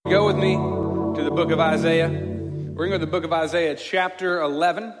Go with me to the book of Isaiah. We're going to go to the book of Isaiah, chapter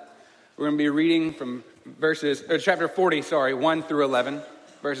 11. We're going to be reading from chapter 40, 1 through 11,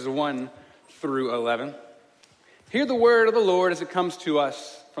 verses 1 through 11. Hear the word of the Lord as it comes to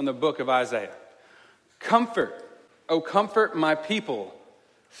us from the book of Isaiah. Comfort, O comfort my people,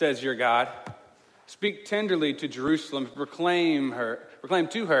 says your God. Speak tenderly to Jerusalem, proclaim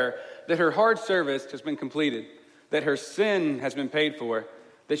to her that her hard service has been completed, that her sin has been paid for,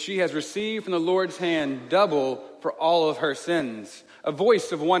 that she has received from the Lord's hand double for all of her sins. A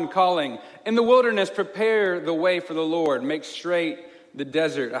voice of one calling, in the wilderness prepare the way for the Lord, make straight the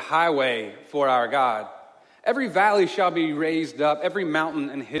desert a highway for our God. Every valley shall be raised up, every mountain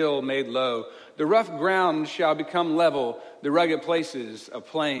and hill made low. The rough ground shall become level, the rugged places a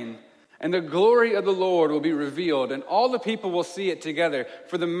plain. And the glory of the Lord will be revealed, and all the people will see it together.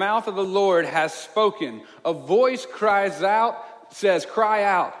 For the mouth of the Lord has spoken. A voice cries out, says, cry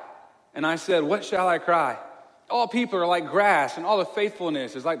out. And I said, what shall I cry? All people are like grass, and all the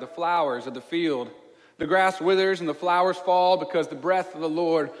faithfulness is like the flowers of the field. The grass withers and the flowers fall because the breath of the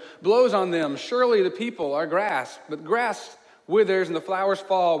Lord blows on them. Surely the people are grass, but the grass withers and the flowers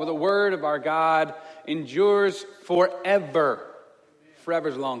fall, but the word of our God endures forever. Forever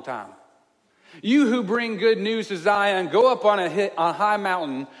is a long time. You who bring good news to Zion, go up on a high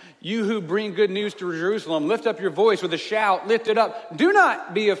mountain. You who bring good news to Jerusalem, lift up your voice with a shout, lift it up. Do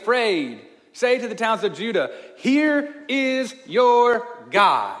not be afraid. Say to the towns of Judah, here is your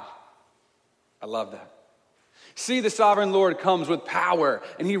God. I love that. See, the sovereign Lord comes with power,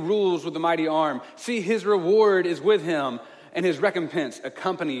 and he rules with a mighty arm. See, his reward is with him, and his recompense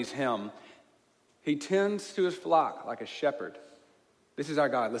accompanies him. He tends to his flock like a shepherd. This is our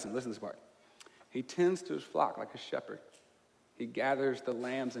God. Listen to this part. He tends to his flock like a shepherd. He gathers the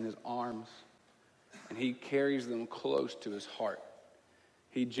lambs in his arms, and he carries them close to his heart.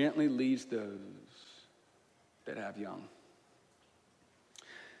 He gently leads those that have young.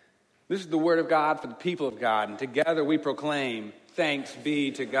 This is the word of God for the people of God, and together we proclaim, thanks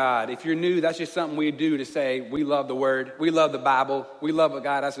be to God. If you're new, that's just something we do to say we love the word, we love the Bible, we love what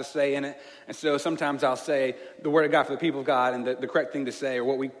God has to say in it. And so sometimes I'll say the word of God for the people of God, and the correct thing to say, or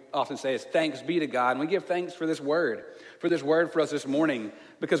what we often say, is thanks be to God. And we give thanks for this word for us this morning,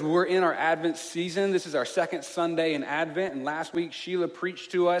 because we're in our Advent season. This is our second Sunday in Advent, and last week Sheila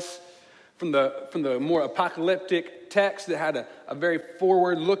preached to us from the more apocalyptic text that had a very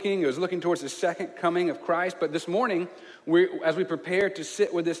forward-looking, it was looking towards the second coming of Christ. But this morning, as we prepare to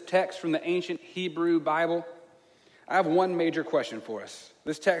sit with this text from the ancient Hebrew Bible, I have one major question for us.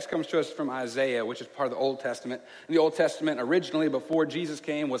 This text comes to us from Isaiah, which is part of the Old Testament. And the Old Testament, originally, before Jesus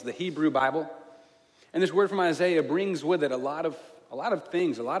came, was the Hebrew Bible. And this word from Isaiah brings with it a lot of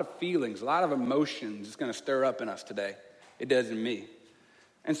things, a lot of feelings, a lot of emotions it's going to stir up in us today. It does in me.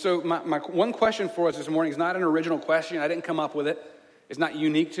 And so my one question for us this morning is not an original question. I didn't come up with it. It's not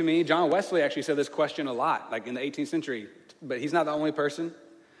unique to me. John Wesley actually said this question a lot, like in the 18th century, but he's not the only person.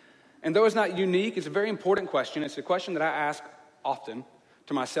 And though it's not unique, it's a very important question. It's a question that I ask often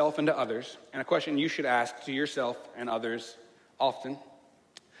to myself and to others, and a question you should ask to yourself and others often. And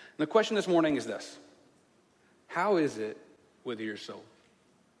the question this morning is this: how is it with your soul?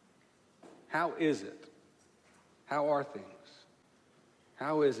 How is it? How are things?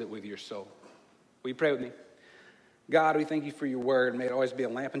 How is it with your soul? Will you pray with me? God, we thank you for your word. May it always be a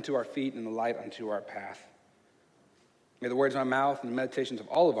lamp unto our feet and a light unto our path. May the words of my mouth and the meditations of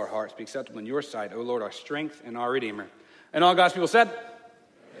all of our hearts be acceptable in your sight, O Lord, our strength and our Redeemer. And all God's people said?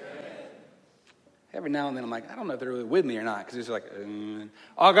 Amen. Every now and then I'm like, I don't know if they're really with me or not, because it's like,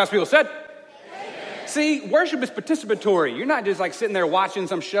 all God's people said? Amen. See, worship is participatory. You're not just like sitting there watching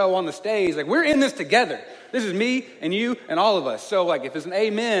some show on the stage. Like, we're in this together. This is me and you and all of us. So like if it's an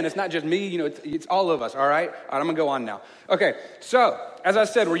amen, it's not just me, it's all of us, all right? All right, I'm going to go on now. Okay, so as I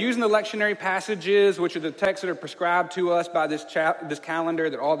said, we're using the lectionary passages, which are the texts that are prescribed to us by this calendar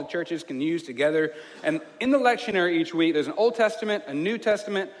that all the churches can use together. And in the lectionary each week, there's an Old Testament, a New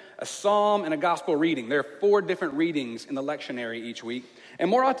Testament, a psalm, and a gospel reading. There are 4 different readings in the lectionary each week. And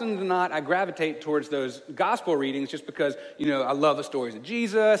more often than not, I gravitate towards those gospel readings just because, I love the stories of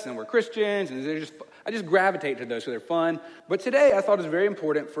Jesus, and we're Christians, and I just gravitate to those, so they're fun. But today, I thought it was very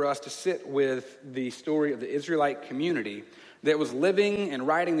important for us to sit with the story of the Israelite community that was living and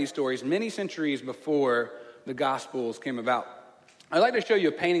writing these stories many centuries before the Gospels came about. I'd like to show you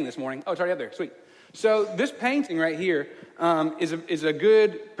a painting this morning. Oh, it's already up there. Sweet. So this painting right here is a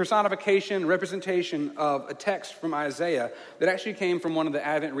good personification, representation of a text from Isaiah that actually came from one of the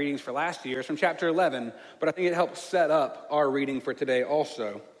Advent readings for last year. It's from chapter 11, but I think it helps set up our reading for today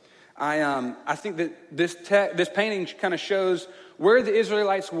also. I think that this painting kind of shows where the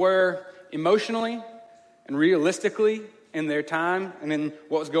Israelites were emotionally and realistically in their time and in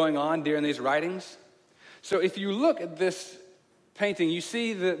what was going on during these writings. So if you look at this painting, you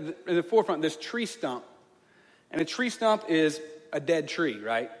see in the forefront this tree stump. And a tree stump is a dead tree,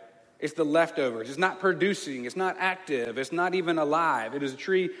 right? It's the leftovers. It's not producing. It's not active. It's not even alive. It is a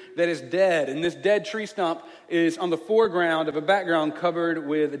tree that is dead. And this dead tree stump is on the foreground of a background covered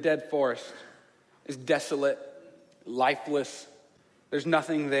with a dead forest. It's desolate, lifeless. There's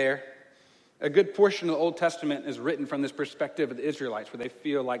nothing there. A good portion of the Old Testament is written from this perspective of the Israelites, where they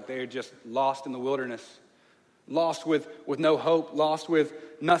feel like they're just lost in the wilderness, lost with no hope, lost with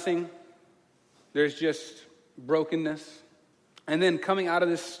nothing. There's just brokenness. And then coming out of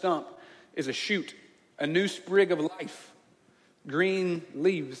this stump is a shoot, a new sprig of life, green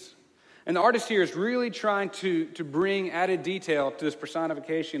leaves. And the artist here is really trying to bring added detail to this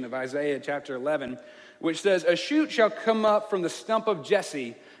personification of Isaiah chapter 11, which says, "A shoot shall come up from the stump of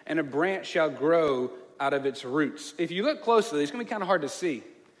Jesse, and a branch shall grow out of its roots." If you look closely, it's going to be kind of hard to see.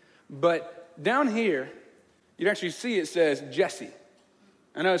 But down here, you can actually see it says Jesse.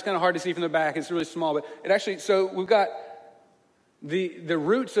 I know it's kind of hard to see from the back. It's really small, but it actually, so we've got the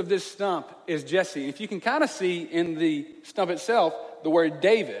roots of this stump is Jesse. If you can kind of see in the stump itself, the word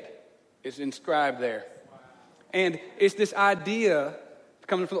David is inscribed there. And it's this idea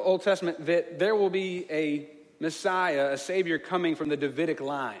coming from the Old Testament that there will be a Messiah, a Savior coming from the Davidic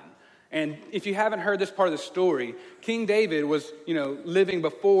line. And if you haven't heard this part of the story, King David was, living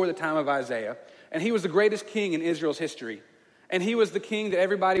before the time of Isaiah. And he was the greatest king in Israel's history. And he was the king that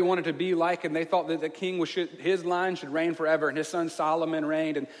everybody wanted to be like, and they thought that the king his line should reign forever, and his son Solomon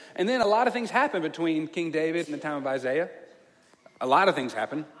reigned. And then a lot of things happened between King David and the time of Isaiah. A lot of things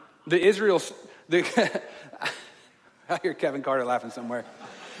happened. I hear Kevin Carter laughing somewhere.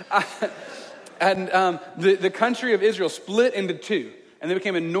 The country of Israel split into two. And there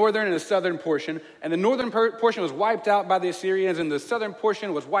became a northern and a southern portion. And the northern portion was wiped out by the Assyrians, and the southern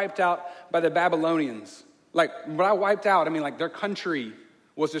portion was wiped out by the Babylonians. Like, by wiped out, I mean like their country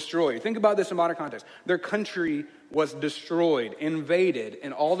was destroyed. Think about this in modern context. Their country was destroyed, invaded,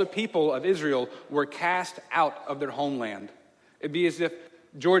 and all the people of Israel were cast out of their homeland. It'd be as if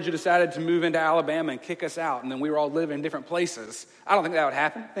Georgia decided to move into Alabama and kick us out, and then we were all living in different places. I don't think that would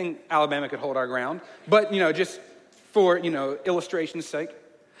happen. I think Alabama could hold our ground. But, just for, illustration's sake.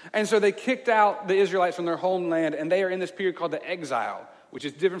 And so they kicked out the Israelites from their homeland, and they are in this period called the exile, which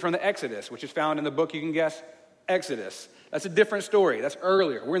is different from the Exodus, which is found in the book, you can guess, Exodus. That's a different story. That's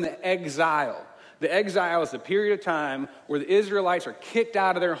earlier. We're in the exile. The exile is the period of time where the Israelites are kicked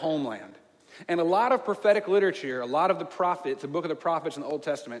out of their homeland. And a lot of prophetic literature, a lot of the prophets, the book of the prophets in the Old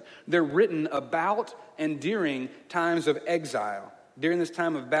Testament, they're written about and during times of exile. During this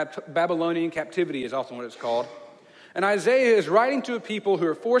time of Babylonian captivity is often what it's called. And Isaiah is writing to a people who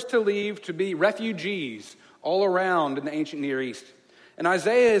are forced to leave to be refugees all around in the ancient Near East. And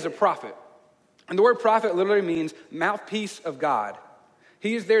Isaiah is a prophet. And the word prophet literally means mouthpiece of God.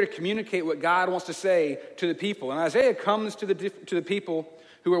 He is there to communicate what God wants to say to the people. And Isaiah comes to the people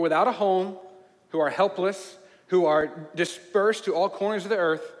who are without a home, who are helpless, who are dispersed to all corners of the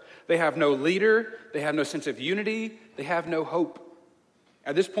earth. They have no leader. They have no sense of unity. They have no hope.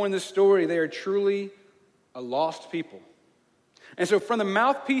 At this point in the story, they are truly a lost people. And so from the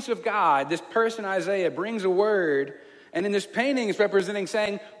mouthpiece of God, this person Isaiah brings a word. And in this painting, it's representing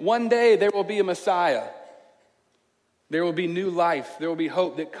saying, one day there will be a Messiah. There will be new life. There will be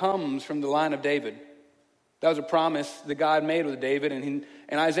hope that comes from the line of David. That was a promise that God made with David. And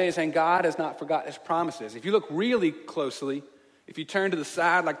Isaiah is saying God has not forgotten his promises. If you look really closely, if you turn to the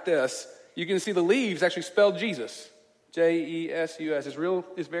side like this, you can see the leaves actually spelled Jesus. Jesus.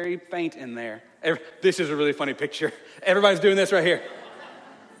 It's very faint in there. This is a really funny picture. Everybody's doing this right here.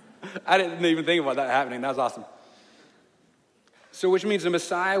 I didn't even think about that happening. That was awesome. So which means the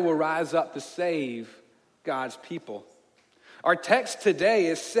Messiah will rise up to save God's people. Our text today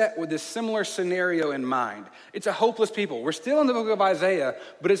is set with this similar scenario in mind. It's a hopeless people. We're still in the book of Isaiah,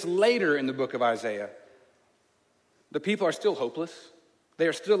 but it's later in the book of Isaiah. The people are still hopeless. They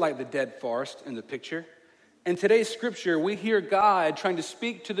are still like the dead forest in the picture. In today's scripture, we hear God trying to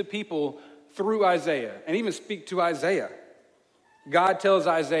speak to the people through Isaiah, and even speak to Isaiah. God tells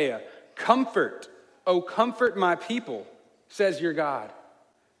Isaiah, "Comfort, oh comfort my people, says your God.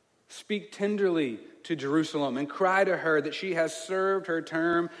 Speak tenderly to Jerusalem and cry to her that she has served her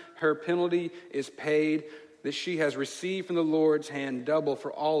term, her penalty is paid, that she has received from the Lord's hand double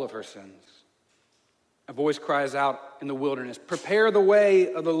for all of her sins." A voice cries out in the wilderness, "Prepare the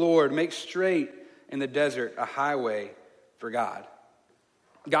way of the Lord, make straight in the desert a highway for God."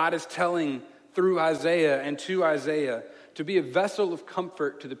 God is telling through Isaiah and to Isaiah to be a vessel of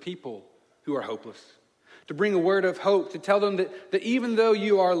comfort to the people who are hopeless, to bring a word of hope, to tell them that even though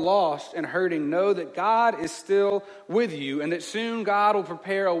you are lost and hurting, know that God is still with you and that soon God will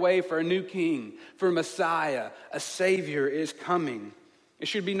prepare a way for a new king, for a Messiah, a Savior is coming. It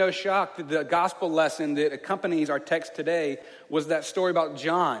should be no shock that the gospel lesson that accompanies our text today was that story about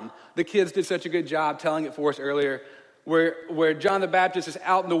John. The kids did such a good job telling it for us earlier, where John the Baptist is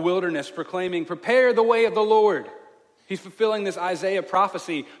out in the wilderness proclaiming, "Prepare the way of the Lord." He's fulfilling this Isaiah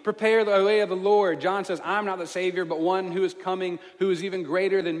prophecy. Prepare the way of the Lord. John says, I'm not the Savior, but one who is coming, who is even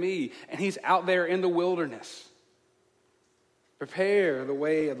greater than me. And he's out there in the wilderness. Prepare the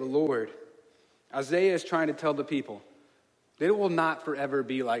way of the Lord. Isaiah is trying to tell the people that it will not forever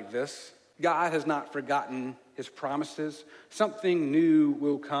be like this. God has not forgotten his promises. Something new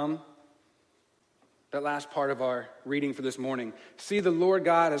will come. That last part of our reading for this morning. See, the Lord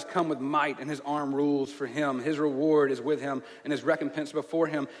God has come with might, and his arm rules for him. His reward is with him, and his recompense before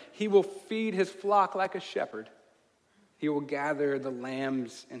him. He will feed his flock like a shepherd. He will gather the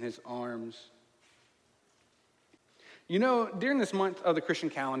lambs in his arms. You know, during this month of the Christian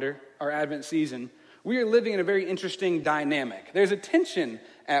calendar, our Advent season, we are living in a very interesting dynamic. There's a tension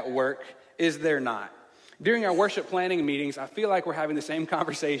at work, is there not? During our worship planning meetings, I feel like we're having the same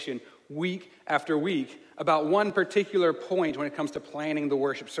conversation week after week about one particular point when it comes to planning the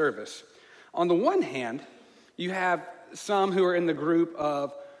worship service. On the one hand, you have some who are in the group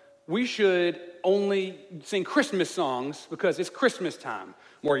of, we should only sing Christmas songs because it's Christmas time,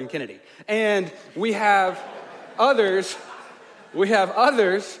 Morgan Kennedy. And we have others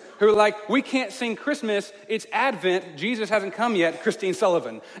who are like, we can't sing Christmas, it's Advent, Jesus hasn't come yet, Christine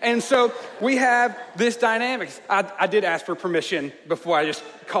Sullivan. And so we have this dynamic. I did ask for permission before I just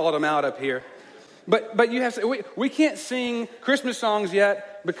called them out up here. But you have to, we can't sing Christmas songs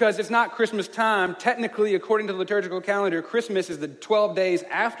yet because it's not Christmas time. Technically, according to the liturgical calendar, Christmas is the 12 days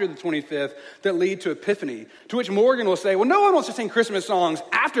after the 25th that lead to Epiphany. To which Morgan will say, well, no one wants to sing Christmas songs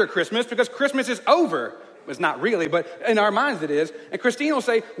after Christmas because Christmas is over. It's not really, but in our minds it is. And Christine will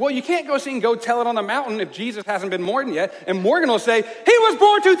say, well, you can't go Tell It on the Mountain if Jesus hasn't been born yet. And Morgan will say, he was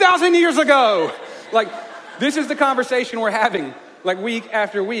born 2,000 years ago. Like, this is the conversation we're having, like week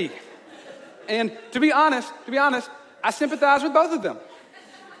after week. And to be honest, I sympathize with both of them.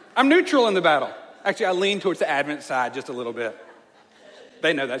 I'm neutral in the battle. Actually, I lean towards the Advent side just a little bit.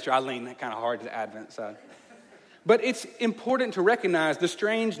 They know that's true. I lean kind of hard to the Advent side. But it's important to recognize the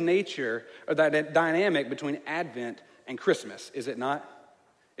strange nature of that dynamic between Advent and Christmas, is it not?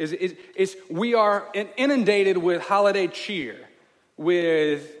 We are inundated with holiday cheer,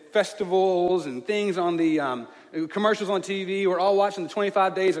 with festivals and things on the commercials on TV. We're all watching the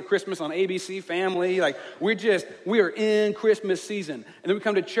 25 Days of Christmas on ABC Family. Like, we are in Christmas season. And then we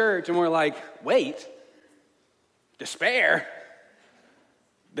come to church and we're like, wait, despair.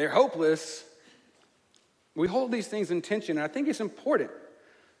 They're hopeless. We hold these things in tension, and I think it's important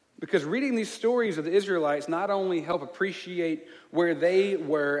because reading these stories of the Israelites not only help appreciate where they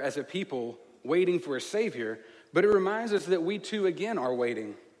were as a people waiting for a Savior, but it reminds us that we too, again, are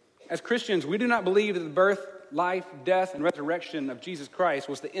waiting. As Christians, we do not believe that the birth, life, death, and resurrection of Jesus Christ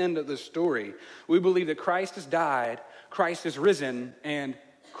was the end of the story. We believe that Christ has died, Christ has risen, and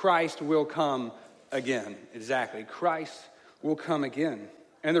Christ will come again. Exactly. Christ will come again.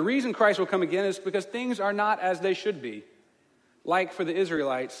 And the reason Christ will come again is because things are not as they should be. Like for the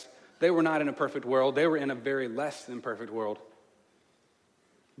Israelites, they were not in a perfect world. They were in a very less than perfect world.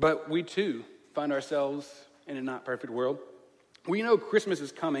 But we too find ourselves in a not perfect world. We know Christmas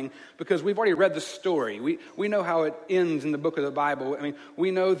is coming because we've already read the story. We know how it ends in the book of the Bible. I mean,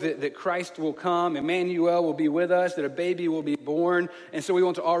 we know that Christ will come, Emmanuel will be with us, that a baby will be born. And so we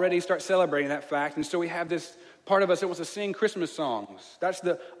want to already start celebrating that fact. And so we have this part of us that wants to sing Christmas songs. That's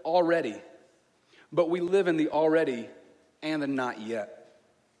the already. But we live in the already and the not yet.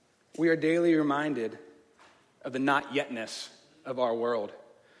 We are daily reminded of the not yetness of our world.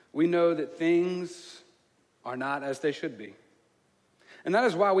 We know that things are not as they should be. And that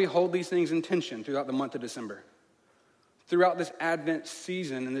is why we hold these things in tension throughout the month of December. Throughout this Advent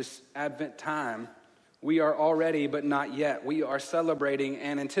season and this Advent time, we are already but not yet. We are celebrating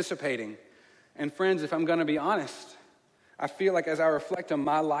and anticipating. And friends, if I'm going to be honest, I feel like as I reflect on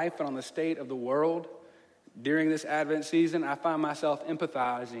my life and on the state of the world during this Advent season, I find myself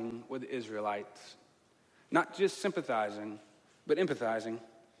empathizing with the Israelites. Not just sympathizing, but empathizing.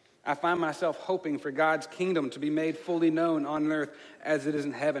 I find myself hoping for God's kingdom to be made fully known on earth as it is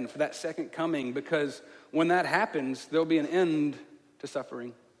in heaven, for that second coming, because when that happens, there'll be an end to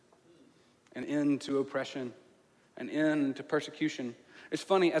suffering, an end to oppression, an end to persecution. It's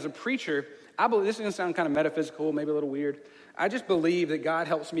funny, as a preacher, I believe, this is going to sound kind of metaphysical, maybe a little weird. I just believe that God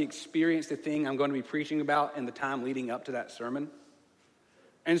helps me experience the thing I'm going to be preaching about in the time leading up to that sermon.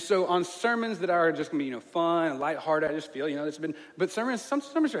 And so on sermons that are just going to be, fun and lighthearted, I just feel, but some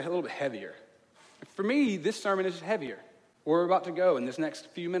sermons are a little bit heavier. For me, this sermon is heavier. We're about to go in this next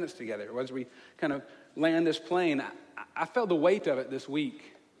few minutes together as we kind of land this plane. I felt the weight of it this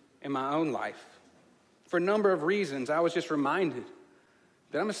week in my own life. For a number of reasons, I was just reminded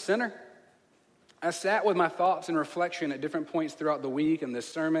that I'm a sinner. I sat with my thoughts and reflection at different points throughout the week and this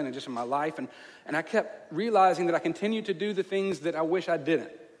sermon and just in my life, and I kept realizing that I continued to do the things that I wish I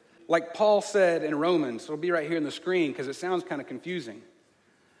didn't. Like Paul said in Romans, it'll be right here on the screen because it sounds kind of confusing.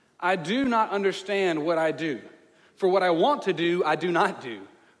 I do not understand what I do. For what I want to do, I do not do.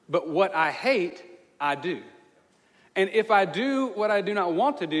 But what I hate, I do. And if I do what I do not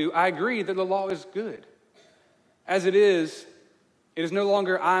want to do, I agree that the law is good. As it is no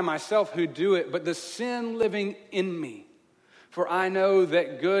longer I myself who do it, but the sin living in me. For I know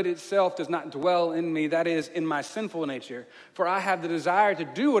that good itself does not dwell in me, that is, in my sinful nature. For I have the desire to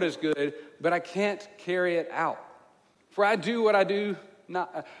do what is good, but I can't carry it out. For I do not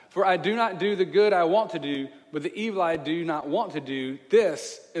do the good I want to do, but the evil I do not want to do,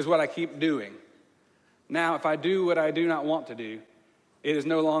 this is what I keep doing. Now, if I do what I do not want to do, it is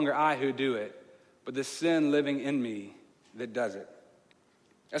no longer I who do it, but the sin living in me that does it.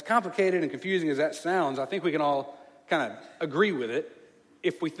 As complicated and confusing as that sounds, I think we can all kind of agree with it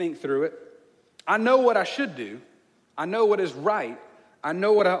if we think through it. I know what I should do. I know what is right. I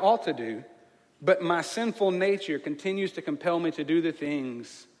know what I ought to do, but my sinful nature continues to compel me to do the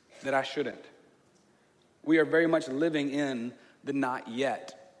things that I shouldn't. We are very much living in the not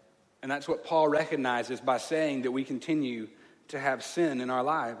yet. And that's what Paul recognizes by saying that we continue to have sin in our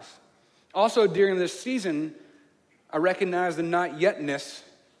lives. Also, during this season, I recognize the not yetness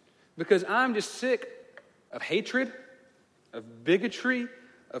because I'm just sick of hatred, of bigotry,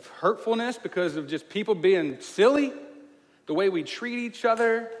 of hurtfulness because of just people being silly, the way we treat each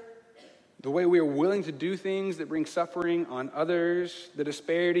other, the way we are willing to do things that bring suffering on others, the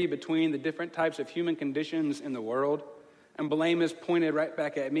disparity between the different types of human conditions in the world. And blame is pointed right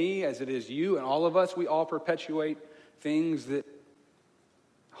back at me as it is you and all of us. We all perpetuate things that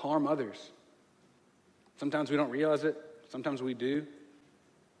harm others. Sometimes we don't realize it. Sometimes we do.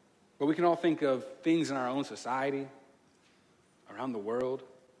 But we can all think of things in our own society, around the world,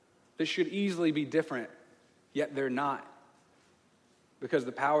 that should easily be different, yet they're not. Because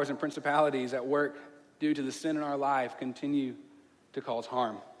the powers and principalities at work due to the sin in our life continue to cause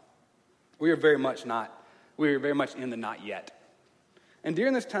harm. We are very much in the not yet. And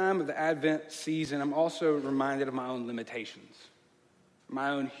during this time of the Advent season, I'm also reminded of my own limitations,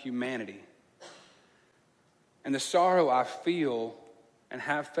 my own humanity, and the sorrow I feel and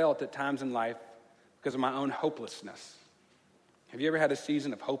have felt at times in life because of my own hopelessness. Have you ever had a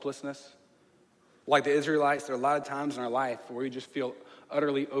season of hopelessness? Like the Israelites, there are a lot of times in our life where we just feel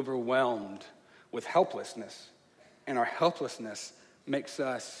utterly overwhelmed with helplessness. And our helplessness makes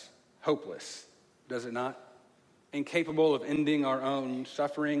us hopeless, does it not? Incapable of ending our own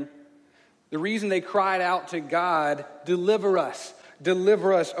suffering. The reason they cried out to God, deliver us,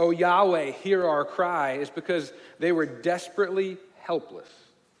 O Yahweh, hear our cry, is because they were desperately helpless.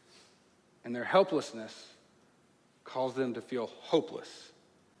 And their helplessness caused them to feel hopeless.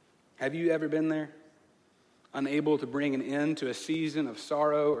 Have you ever been there? Unable to bring an end to a season of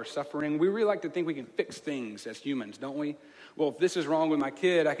sorrow or suffering? We really like to think we can fix things as humans, don't we? Well, if this is wrong with my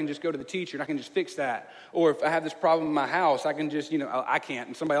kid, I can just go to the teacher and I can just fix that. Or if I have this problem in my house, I can just, I can't,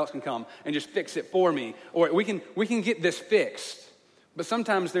 and somebody else can come and just fix it for me. Or we can get this fixed. But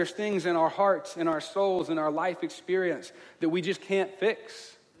sometimes there's things in our hearts, in our souls, in our life experience that we just can't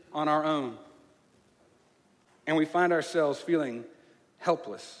fix on our own. And we find ourselves feeling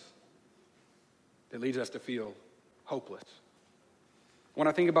helpless. That leads us to feel hopeless. When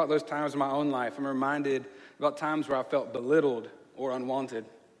I think about those times in my own life, I'm reminded about times where I felt belittled or unwanted.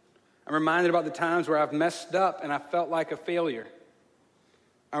 I'm reminded about the times where I've messed up and I felt like a failure.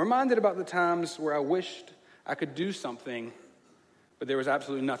 I'm reminded about the times where I wished I could do something, but there was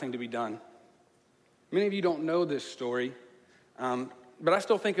absolutely nothing to be done. Many of you don't know this story, but I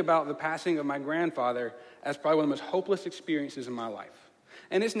still think about the passing of my grandfather as probably one of the most hopeless experiences in my life.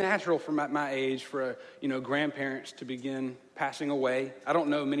 And it's natural for my age for grandparents to begin passing away. I don't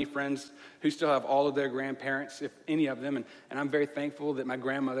know many friends who still have all of their grandparents, if any of them. And I'm very thankful that my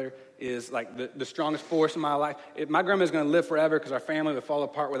grandmother is like the strongest force in my life. My grandma's going to live forever because our family would fall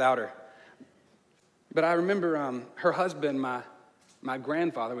apart without her. But I remember her husband, my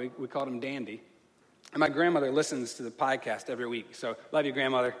grandfather, we called him Dandy. And my grandmother listens to the podcast every week, so love you,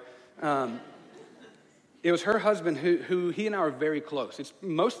 grandmother. It was her husband who he and I are very close. It's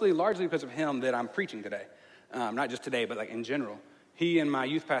largely because of him that I'm preaching today. Not just today, but like in general. He and my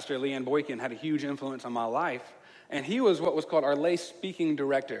youth pastor, Leanne Boykin, had a huge influence on my life. And he was what was called our lay speaking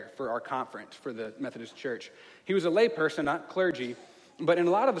director for our conference for the Methodist Church. He was a lay person, not clergy. But in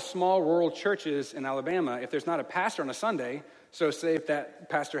a lot of the small rural churches in Alabama, if there's not a pastor on a Sunday, so say if that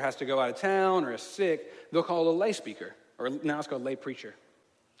pastor has to go out of town or is sick, they'll call a lay speaker, or now it's called lay preacher.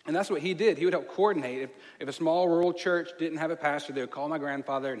 And that's what he did. He would help coordinate. If a small rural church didn't have a pastor, they would call my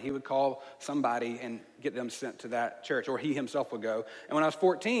grandfather, and he would call somebody and get them sent to that church, or he himself would go. And when I was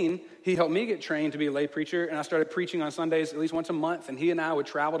 14, he helped me get trained to be a lay preacher, and I started preaching on Sundays at least once a month, and he and I would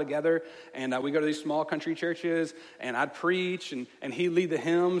travel together, and we'd go to these small country churches, and I'd preach, and he'd lead the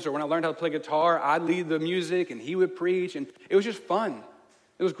hymns, or when I learned how to play guitar, I'd lead the music, and he would preach, and it was just fun.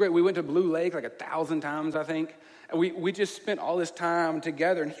 It was great. We went to Blue Lake like 1,000 times, I think. And we just spent all this time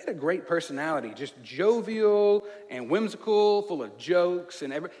together, and he had a great personality, just jovial and whimsical, full of jokes,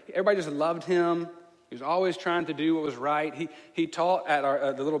 and everybody just loved him. He was always trying to do what was right. He taught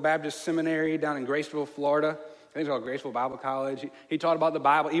at the little Baptist seminary down in Graceville, Florida. I think it's called Graceville Bible College. He taught about the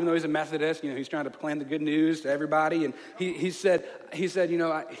Bible, even though he's a Methodist. He's trying to proclaim the good news to everybody. And he said, he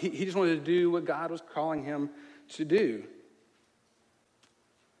just wanted to do what God was calling him to do.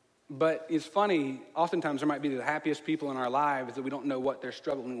 But it's funny, oftentimes there might be the happiest people in our lives that we don't know what they're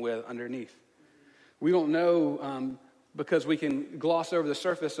struggling with underneath. We don't know because we can gloss over the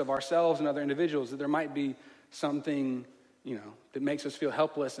surface of ourselves and other individuals that there might be something, that makes us feel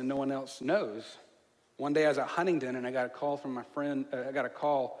helpless and no one else knows. One day I was at Huntington and I got a call from my friend. I got a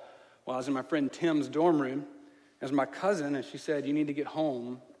call while I was in my friend Tim's dorm room. It was my cousin, and she said, "You need to get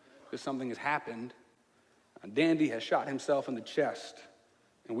home because something has happened. Dandy has shot himself in the chest.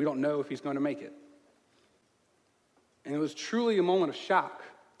 And we don't know if he's going to make it." And it was truly a moment of shock.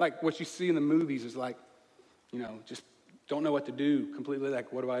 Like what you see in the movies is like, just don't know what to do. Completely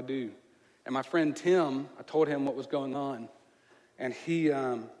like, what do I do? And my friend Tim, I told him what was going on. And he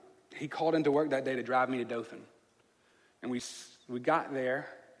called into work that day to drive me to Dothan. And we got there,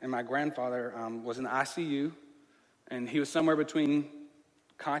 and my grandfather was in the ICU. And he was somewhere between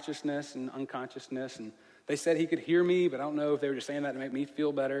consciousness and unconsciousness. And they said he could hear me, but I don't know if they were just saying that to make me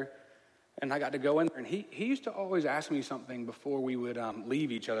feel better. And I got to go in there. And he used to always ask me something before we would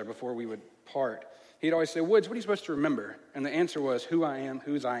leave each other, before we would part. He'd always say, "Woods, what are you supposed to remember?" And the answer was who I am,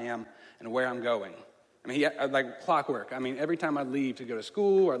 whose I am, and where I'm going. I mean, like clockwork. I mean, every time I'd leave to go to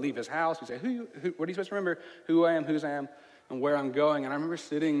school or leave his house, he'd say, what are you supposed to remember? Who I am, whose I am, and where I'm going. And I remember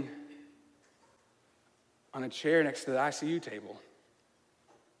sitting on a chair next to the ICU table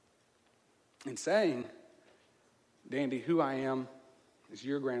and saying, "Dandy, who I am is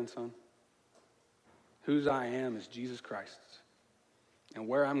your grandson. Whose I am is Jesus Christ's. And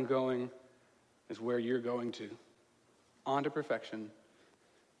where I'm going is where you're going to. On to perfection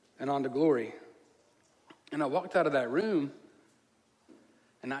and on to glory." And I walked out of that room,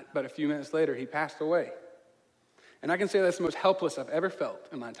 and not but a few minutes later, he passed away. And I can say that's the most helpless I've ever felt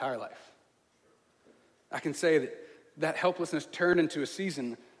in my entire life. I can say that helplessness turned into a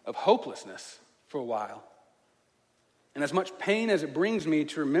season of hopelessness for a while. And as much pain as it brings me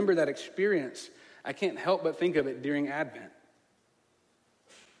to remember that experience, I can't help but think of it during Advent.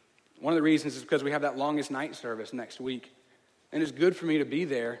 One of the reasons is because we have that longest night service next week. And it's good for me to be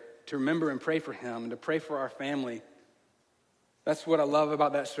there, to remember and pray for him, and to pray for our family. That's what I love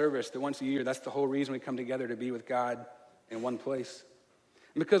about that service, that once a year, that's the whole reason we come together, to be with God in one place.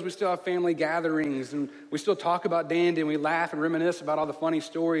 And because we still have family gatherings, and we still talk about Dandy, and we laugh and reminisce about all the funny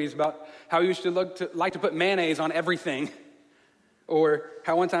stories about how he used to like to put mayonnaise on everything. Or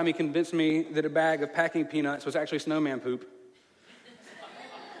how one time he convinced me that a bag of packing peanuts was actually snowman poop.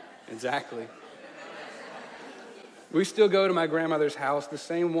 Exactly. We still go to my grandmother's house, the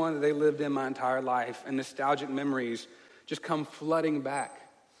same one that they lived in my entire life, and nostalgic memories just come flooding back.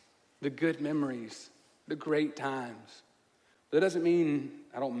 The good memories, the great times. That doesn't mean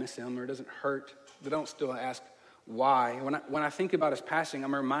I don't miss him, or it doesn't hurt, but I don't still ask why. When I think about his passing,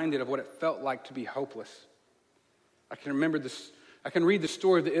 I'm reminded of what it felt like to be hopeless. I can remember this. I can read the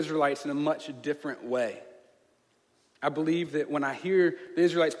story of the Israelites in a much different way. I believe that when I hear the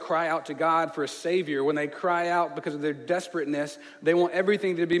Israelites cry out to God for a Savior, when they cry out because of their desperateness, they want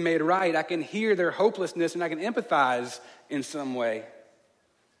everything to be made right, I can hear their hopelessness and I can empathize in some way.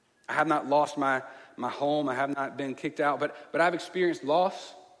 I have not lost my home. I have not been kicked out, but I've experienced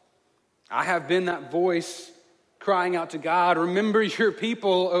loss. I have been that voice crying out to God, remember your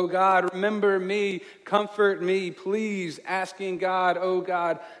people, oh God, remember me, comfort me, please, asking God, oh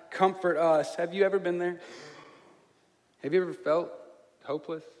God, comfort us. Have you ever been there? Have you ever felt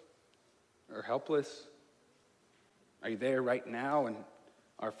hopeless or helpless? Are you there right now and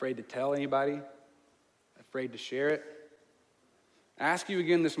are afraid to tell anybody? Afraid to share it? I ask you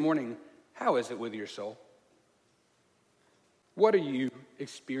again this morning, how is it with your soul? What are you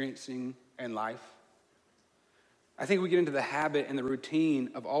experiencing in life? I think we get into the habit and the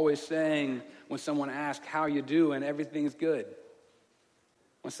routine of always saying when someone asks, how you doing? Everything's good.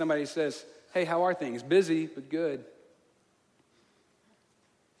 When somebody says, hey, how are things? Busy, but good.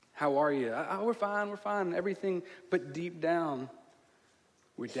 How are you? Oh, we're fine, everything. But deep down,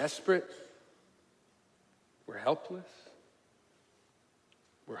 we're desperate. We're helpless.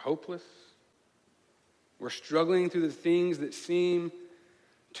 We're hopeless. We're struggling through the things that seem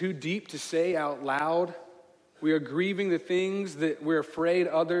too deep to say out loud. We are grieving the things that we're afraid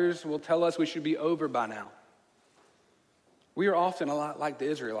others will tell us we should be over by now. We are often a lot like the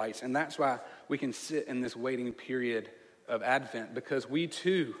Israelites, and that's why we can sit in this waiting period of Advent, because we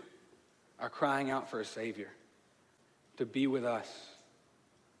too are crying out for a Savior to be with us,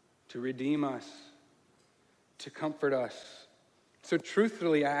 to redeem us, to comfort us. So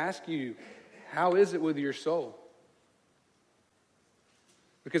truthfully, I ask you, how is it with your soul?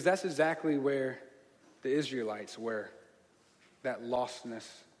 Because that's exactly where the Israelites were, that lostness,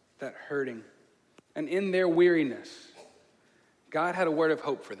 that hurting. And in their weariness, God had a word of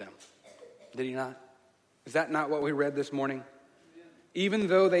hope for them. Did he not? Is that not what we read this morning? Even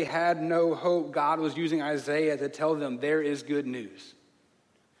though they had no hope, God was using Isaiah to tell them there is good news.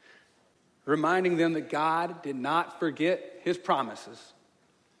 Reminding them that God did not forget his promises.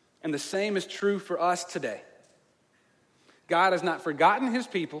 And the same is true for us today. God has not forgotten his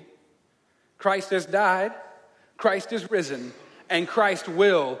people. Christ has died, Christ is risen, and Christ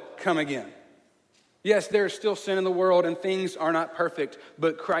will come again. Yes, there is still sin in the world and things are not perfect,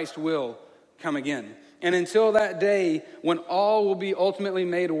 but Christ will come again. And until that day when all will be ultimately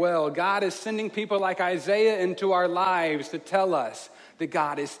made well, God is sending people like Isaiah into our lives to tell us that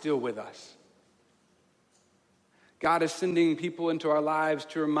God is still with us. God is sending people into our lives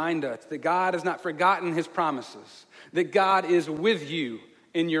to remind us that God has not forgotten his promises, that God is with you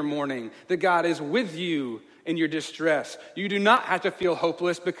in your mourning, that God is with you in your distress. You do not have to feel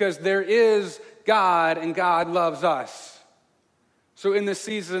hopeless because there is God and God loves us. So in this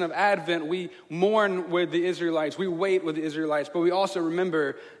season of Advent, we mourn with the Israelites, we wait with the Israelites, but we also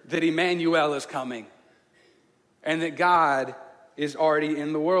remember that Emmanuel is coming and that God is already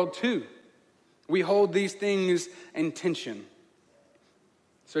in the world too. We hold these things in tension.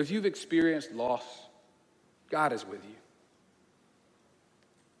 So if you've experienced loss, God is with you.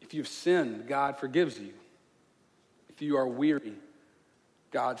 If you've sinned, God forgives you. If you are weary,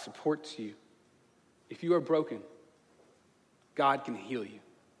 God supports you. If you are broken, God can heal you.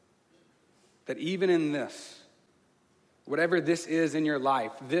 That even in this, whatever this is in your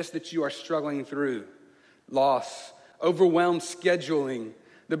life, this that you are struggling through, loss, overwhelmed scheduling,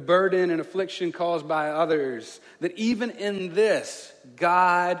 the burden and affliction caused by others, that even in this,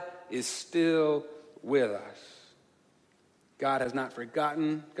 God is still with us. God has not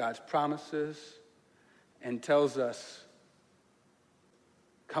forgotten God's promises and tells us,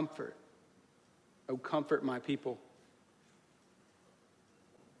 comfort. Oh, comfort my people.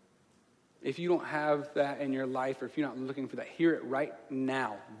 If you don't have that in your life, or if you're not looking for that, hear it right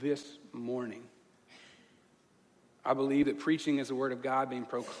now, this morning. I believe that preaching is the word of God being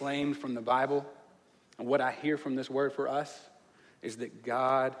proclaimed from the Bible. And what I hear from this word for us is that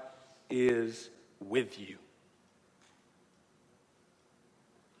God is with you.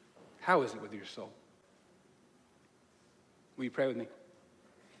 How is it with your soul? Will you pray with me?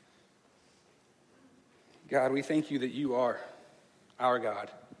 God, we thank you that you are our God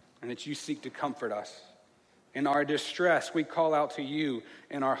and that you seek to comfort us. In our distress, we call out to you.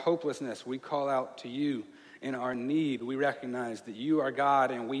 In our hopelessness, we call out to you. In our need, we recognize that you are God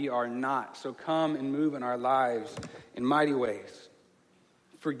and we are not. So come and move in our lives in mighty ways,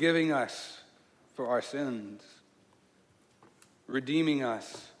 forgiving us for our sins, redeeming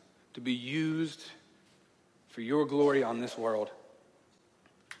us to be used for your glory on this world.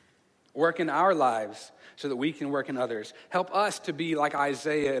 Work in our lives so that we can work in others. Help us to be like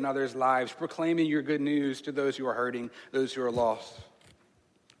Isaiah in others' lives, proclaiming your good news to those who are hurting, those who are lost.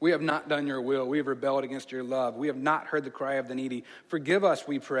 We have not done your will. We have rebelled against your love. We have not heard the cry of the needy. Forgive us,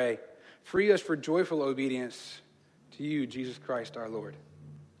 we pray. Free us for joyful obedience to you, Jesus Christ our Lord.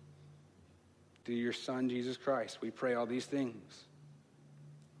 Through your Son, Jesus Christ, we pray all these things.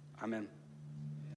 Amen.